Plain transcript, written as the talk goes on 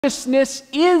Righteousness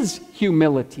is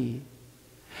humility.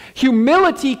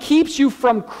 Humility keeps you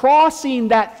from crossing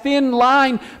that thin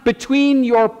line between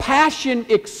your passion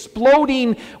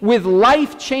exploding with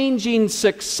life-changing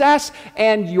success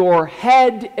and your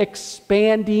head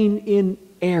expanding in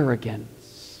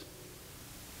arrogance.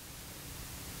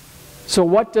 So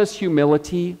what does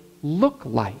humility look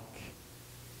like?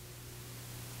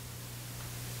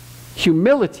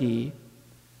 Humility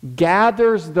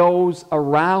gathers those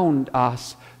around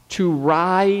us to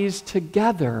rise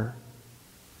together,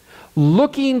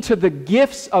 looking to the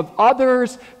gifts of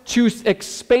others to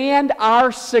expand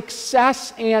our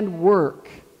success and work.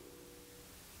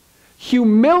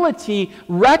 Humility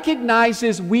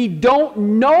recognizes we don't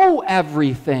know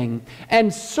everything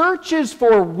and searches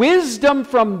for wisdom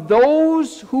from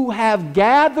those who have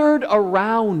gathered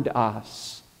around us.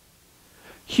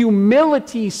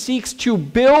 Humility seeks to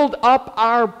build up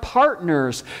our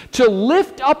partners, to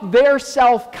lift up their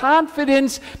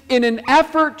self-confidence in an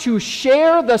effort to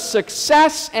share the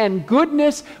success and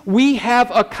goodness we have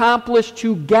accomplished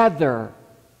together.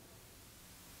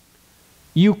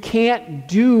 You can't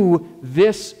do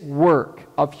this work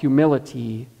of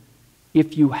humility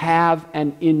if you have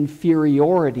an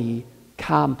inferiority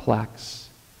complex.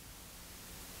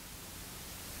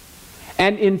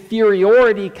 An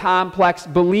inferiority complex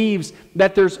believes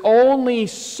that there's only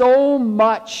so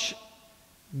much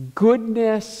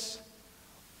goodness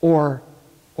or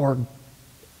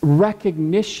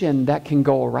recognition that can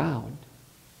go around.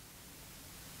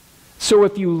 So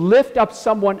if you lift up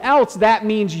someone else, that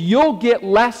means you'll get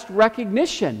less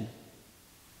recognition.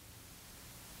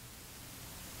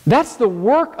 That's the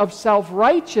work of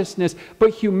self-righteousness.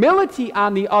 But humility,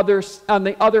 on the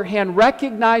other hand,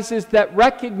 recognizes that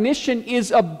recognition is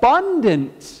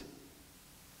abundant.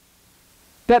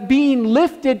 That being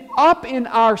lifted up in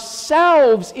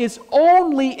ourselves is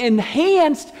only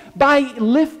enhanced by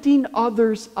lifting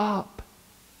others up.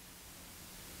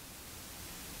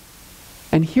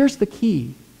 And here's the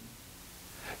key.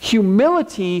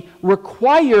 Humility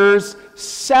requires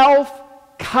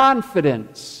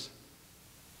self-confidence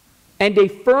and a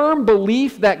firm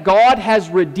belief that God has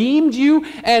redeemed you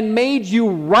and made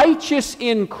you righteous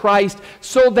in Christ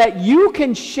so that you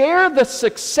can share the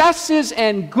successes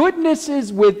and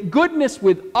goodness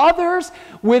with others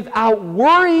without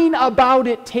worrying about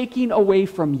it taking away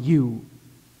from you.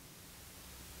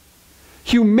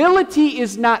 Humility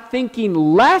is not thinking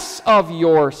less of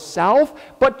yourself,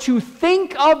 but to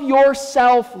think of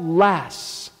yourself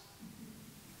less.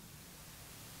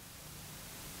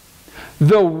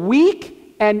 The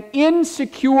weak and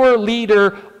insecure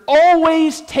leader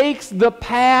always takes the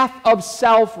path of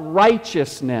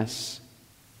self-righteousness.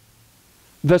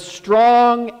 The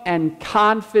strong and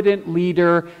confident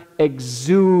leader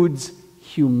exudes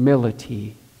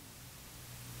humility.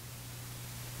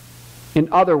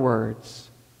 In other words,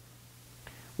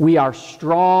 we are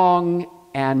strong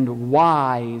and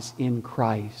wise in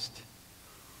Christ,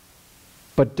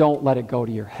 but don't let it go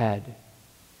to your head.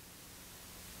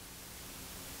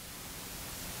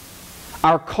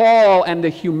 Our call and the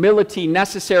humility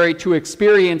necessary to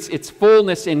experience its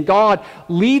fullness in God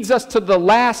leads us to the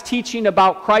last teaching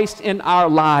about Christ in our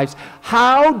lives.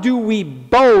 How do we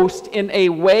boast in a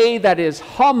way that is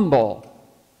humble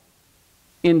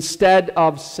instead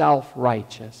of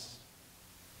self-righteous?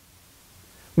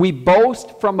 We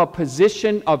boast from a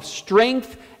position of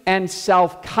strength and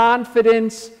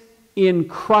self-confidence in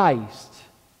Christ.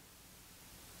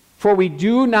 For we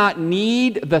do not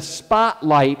need the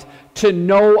spotlight to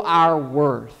know our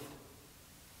worth.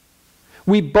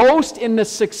 We boast in the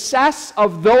success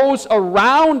of those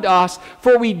around us,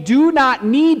 for we do not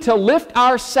need to lift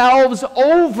ourselves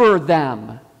over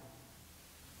them.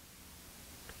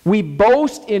 We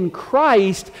boast in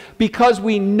Christ because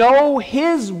we know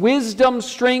His wisdom,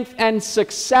 strength, and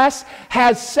success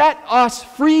has set us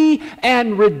free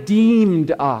and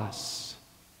redeemed us.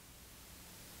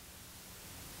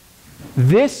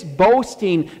 This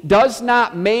boasting does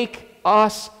not make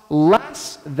us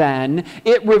less than.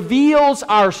 It reveals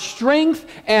our strength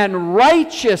and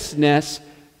righteousness,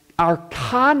 our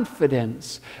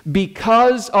confidence,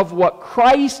 because of what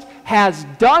Christ has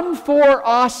done for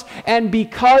us and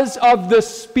because of the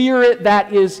Spirit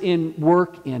that is in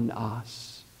work in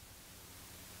us.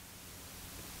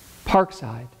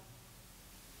 Parkside,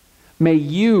 may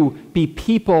you be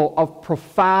people of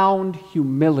profound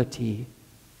humility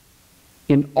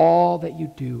in all that you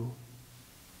do,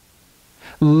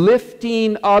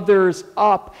 lifting others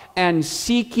up and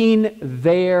seeking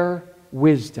their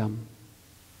wisdom.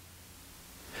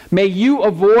 May you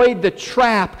avoid the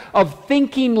trap of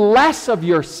thinking less of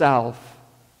yourself,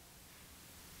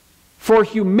 For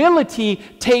humility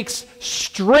takes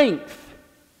strength,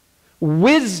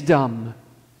 wisdom,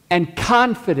 and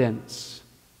confidence.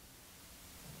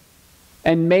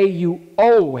 And may you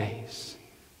always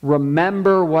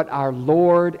remember what our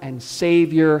Lord and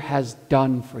Savior has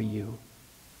done for you,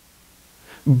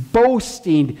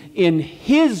 boasting in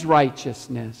His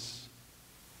righteousness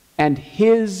and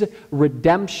His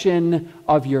redemption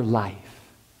of your life.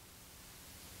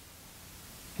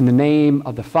 In the name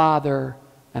of the Father,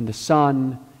 and the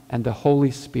Son, and the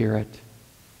Holy Spirit,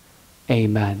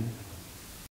 amen.